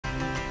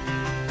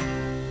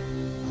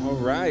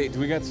right,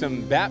 we got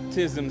some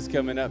baptisms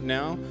coming up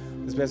now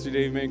as Pastor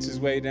Dave makes his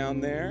way down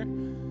there.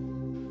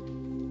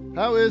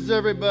 How is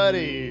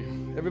everybody?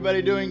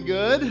 Everybody doing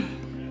good?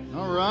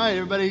 All right,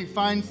 everybody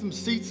find some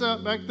seats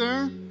up back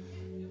there?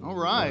 All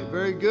right,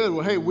 very good.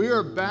 Well, hey, we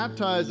are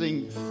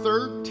baptizing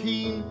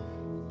 13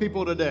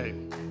 people today.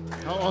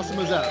 How awesome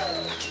is that?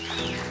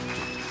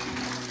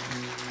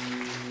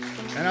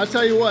 And I'll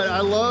tell you what, I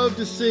love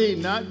to see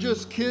not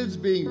just kids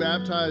being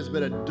baptized,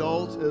 but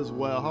adults as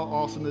well. How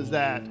awesome is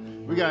that?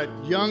 We got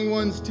young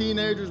ones,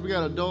 teenagers, we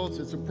got adults.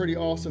 It's a pretty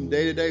awesome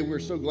day today. We're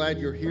so glad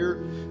you're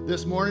here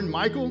this morning.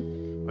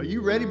 Michael, are you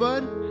ready,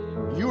 bud?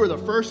 You are the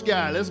first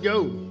guy. Let's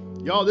go.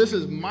 Y'all, this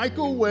is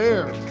Michael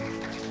Ware.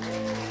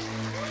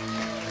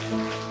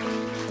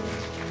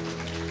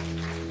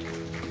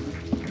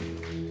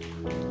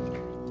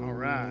 All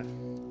right.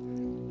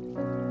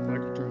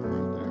 Michael, turn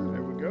right there.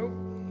 There we go.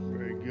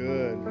 Very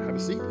good. Have a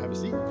seat. Have a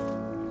seat.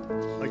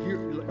 Like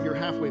you're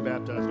halfway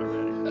baptized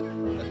already.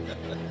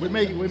 We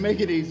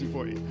make it easy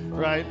for you,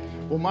 right?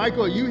 Well,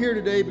 Michael, are you here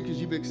today because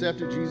you've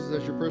accepted Jesus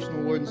as your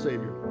personal Lord and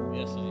Savior?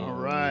 Yes, I am. All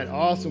right,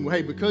 awesome. Well,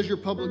 hey, because your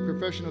public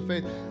profession of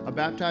faith, I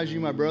baptize you,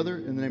 my brother,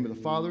 in the name of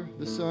the Father,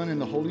 the Son, and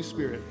the Holy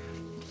Spirit.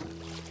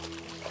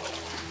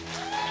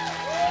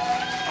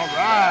 All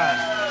right.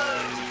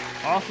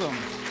 Awesome.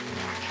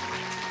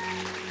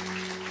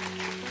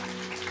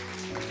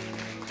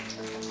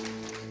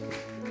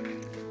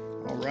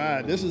 All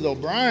right, this is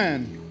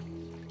O'Brien.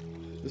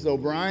 This is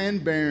O'Brien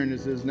Barron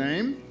is his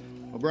name.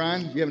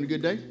 O'Brien, you having a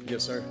good day?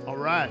 Yes, sir. All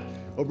right.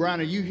 O'Brien,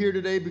 are you here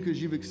today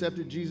because you've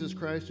accepted Jesus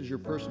Christ as your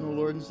personal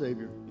Lord and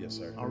Savior? Yes,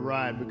 sir. All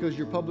right. Because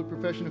your public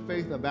profession of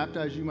faith, I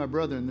baptize you, my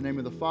brother, in the name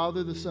of the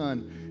Father, the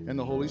Son, and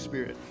the Holy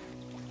Spirit.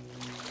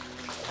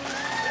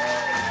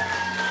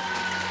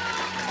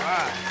 All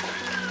right.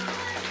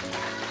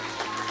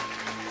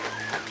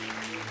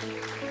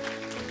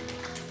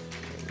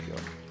 There we go.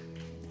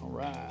 All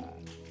right.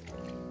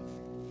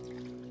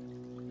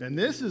 And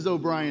this is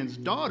O'Brien's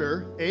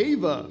daughter,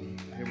 Ava.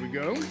 Here we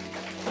go. All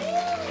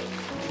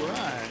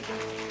right.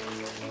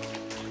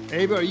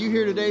 Ava, are you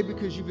here today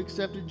because you've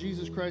accepted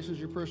Jesus Christ as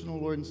your personal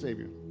Lord and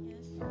Savior?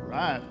 Yes. All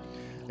right.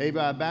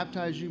 Ava, I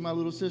baptize you, my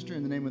little sister,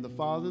 in the name of the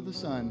Father, the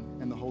Son,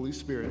 and the Holy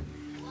Spirit.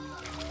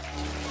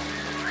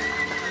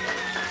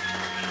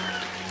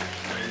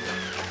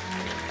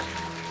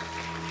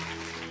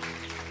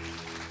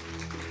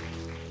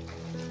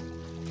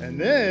 And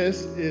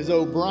this is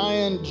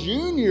O'Brien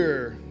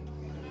Jr.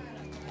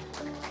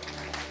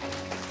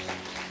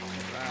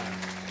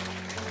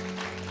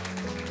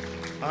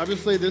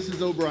 Obviously, this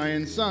is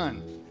O'Brien's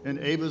son and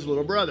Ava's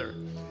little brother.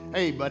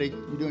 Hey, buddy,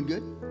 you doing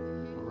good?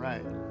 All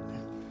right.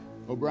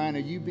 O'Brien, are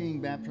you being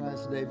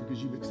baptized today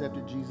because you've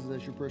accepted Jesus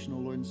as your personal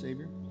Lord and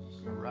Savior?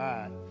 All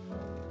right.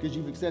 Because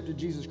you've accepted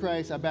Jesus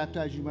Christ, I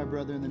baptize you, my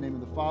brother, in the name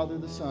of the Father,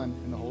 the Son,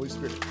 and the Holy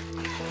Spirit.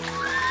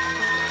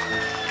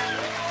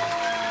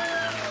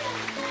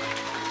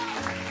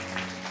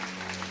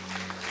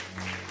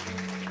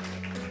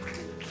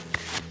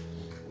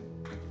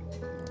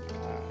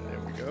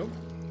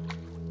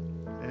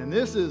 And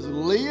this is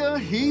Leah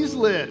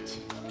Heeslit.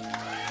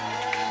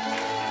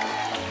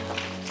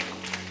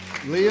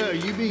 Leah, are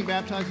you being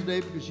baptized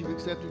today because you've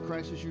accepted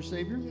Christ as your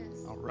Savior?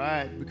 Yes. All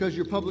right. Because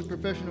your public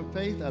profession of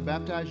faith, I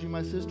baptize you,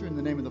 my sister, in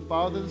the name of the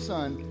Father, the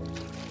Son,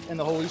 and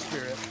the Holy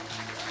Spirit.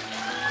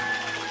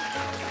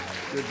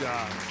 Good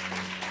job.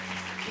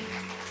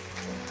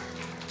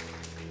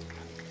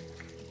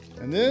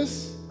 And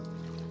this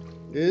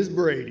is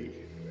Brady.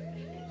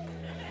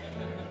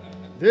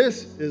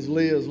 This is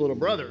Leah's little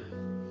brother.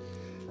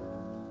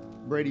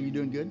 Brady, you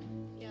doing good?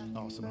 Yeah.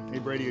 Awesome. Hey,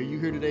 Brady, are you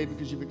here today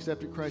because you've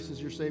accepted Christ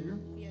as your Savior?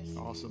 Yes.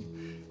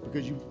 Awesome.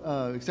 Because you've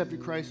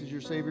accepted Christ as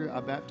your Savior,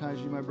 I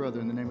baptize you, my brother,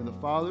 in the name of the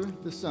Father,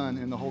 the Son,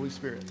 and the Holy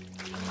Spirit.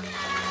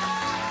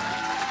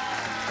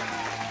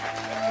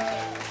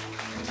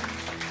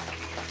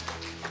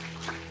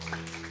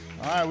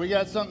 All right, we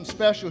got something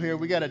special here.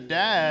 We got a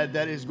dad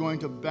that is going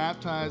to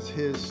baptize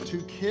his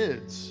two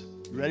kids.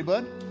 You ready,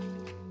 bud?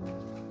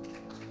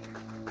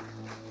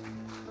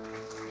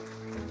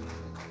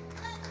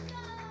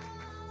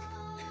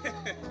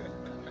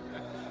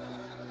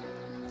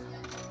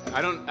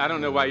 I don't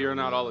know why you're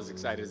not all as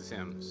excited as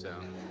him. So,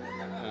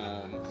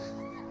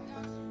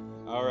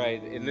 all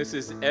right, and this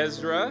is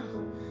Ezra.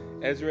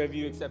 Ezra, have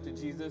you accepted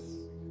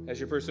Jesus as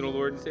your personal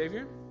Lord and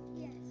Savior?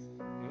 Yes.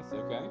 Yes.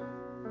 Okay.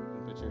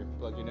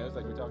 Plug your nose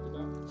like we talked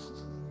about.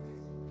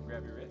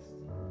 Grab your wrist.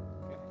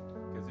 Okay.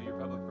 Because of your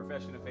public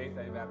profession of faith,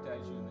 I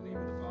baptize you in the name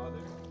of the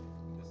Father,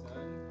 the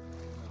Son,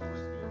 and the Holy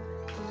Spirit.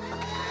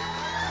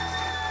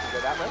 You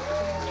go that way?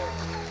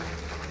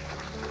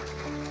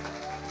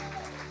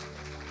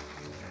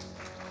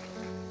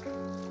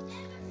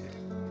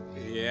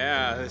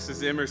 Yeah, this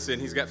is Emerson.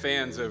 He's got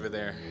fans over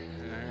there.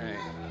 All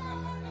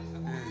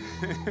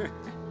right.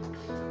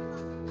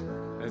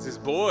 That's his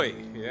boy.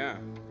 Yeah.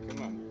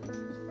 Come on.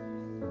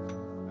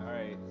 All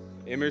right.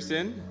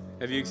 Emerson,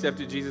 have you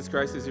accepted Jesus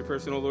Christ as your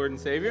personal Lord and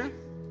Savior?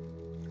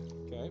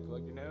 Okay,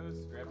 plug your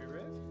nose, grab your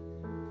wrist.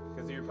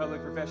 Because of your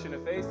public profession profession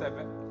of faith,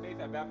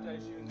 I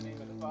baptize you in the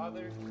name of the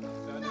Father, the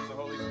Son, and the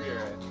Holy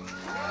Spirit.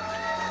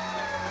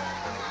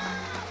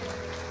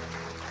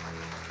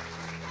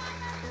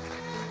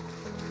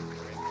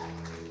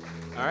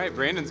 All right,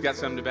 Brandon's got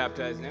something to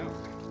baptize now.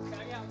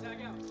 Tag out, tag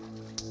out.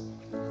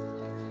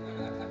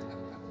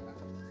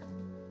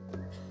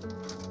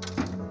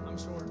 I'm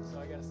short, so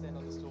I gotta stand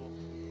on the stool.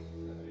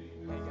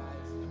 Hey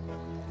guys.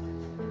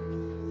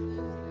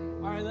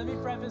 All right, let me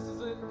preface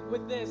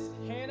with this.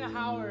 Hannah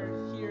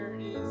Howard here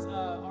is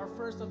our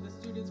first of the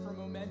students for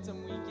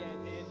Momentum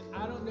Weekend, and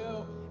I don't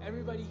know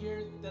everybody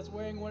here that's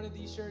wearing one of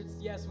these shirts.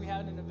 Yes, we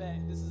had an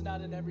event. This is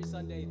not an every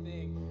Sunday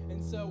thing,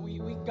 and so we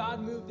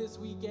God moved this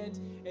weekend.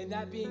 And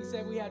that being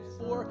said, we had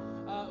four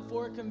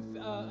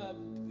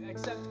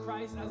accept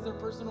Christ as their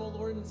personal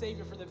Lord and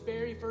Savior for the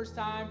very first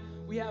time.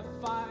 We have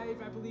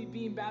 5, I believe,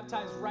 being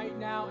baptized right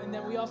now. And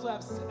then we also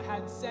have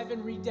had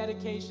 7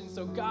 rededications.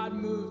 So God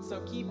moved. So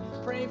keep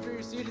praying for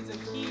your students and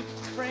keep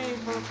praying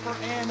for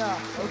Anna,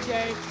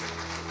 okay?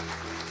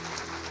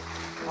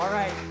 All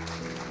right.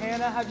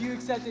 Hannah, have you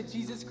accepted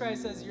Jesus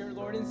Christ as your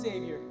Lord and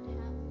Savior?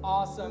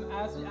 Awesome.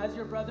 As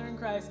your brother in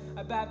Christ,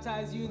 I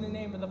baptize you in the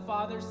name of the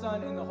Father,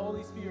 Son, and the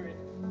Holy Spirit.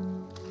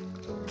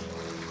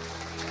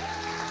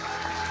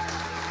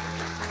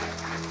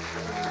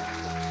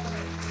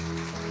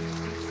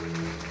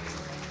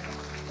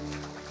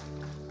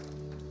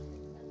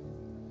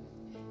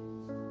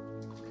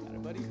 Got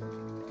it, buddy?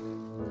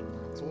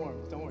 It's warm.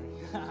 Don't worry.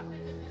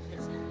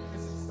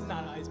 This is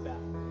not an ice bath.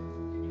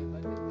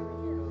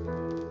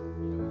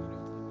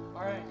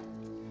 All right.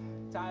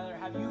 Tyler,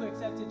 have you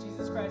accepted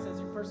Jesus Christ as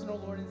your personal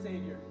Lord and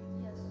Savior?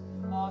 Yes.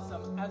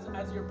 Awesome.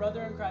 As your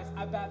brother in Christ,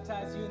 I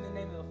baptize you in the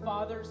name of the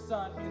Father,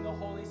 Son, and the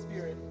Holy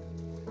Spirit.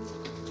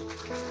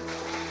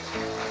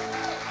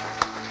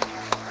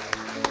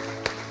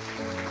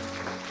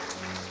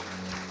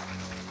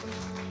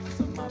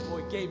 So my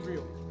boy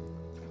Gabriel.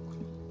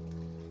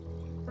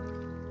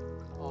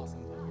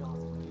 Awesome, buddy.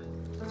 Awesome.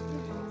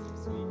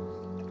 Sweet.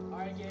 All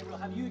right, Gabriel,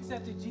 have you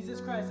accepted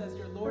Jesus Christ as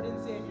your Lord and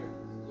Savior?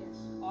 Yes.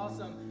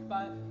 Awesome.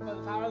 By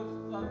the power of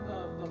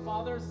the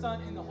Father,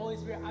 Son, and the Holy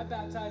Spirit, I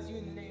baptize you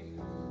in the name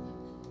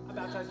of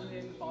the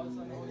Father,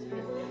 Son, and the Holy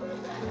Spirit.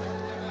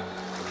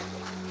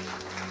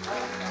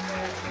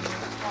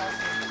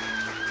 Awesome.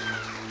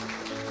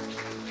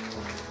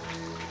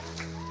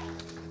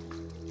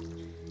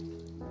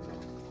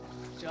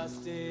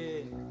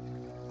 Justin,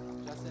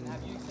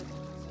 have you accepted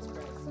Jesus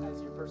Christ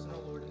as your personal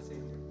Lord and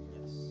Savior?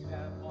 Yes. You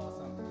have?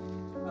 Awesome.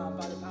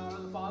 By the power of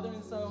the Father,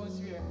 and Son, and Holy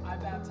Spirit, I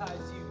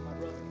baptize you, my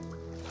brother.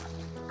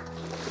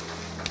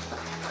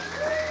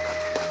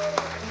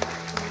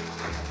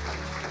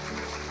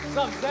 What's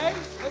up, Zay?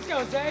 Let's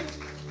go, Zay.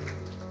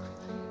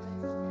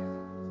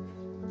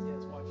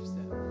 Yes, watch your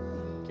step.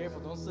 Careful,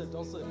 don't slip,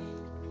 don't slip.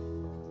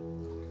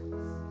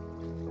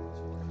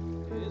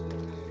 It is what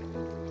it is.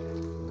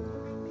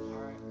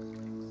 All right.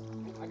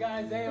 I got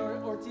Isaiah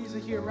Ortiz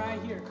here,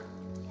 right here.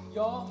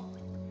 Y'all,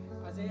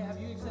 Isaiah, have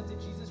you accepted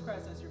Jesus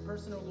Christ as your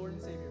personal Lord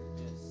and Savior?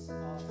 Yes.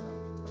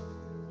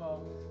 Awesome.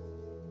 Well,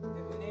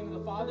 in the name of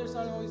the Father,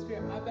 Son, and Holy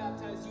Spirit, I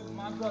baptize you,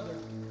 my brother.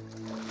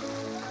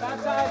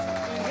 Baptized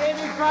in Him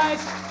in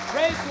Christ,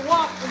 raised to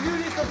walk in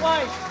newness of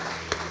life.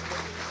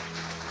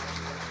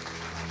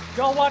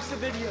 Y'all watch the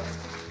video.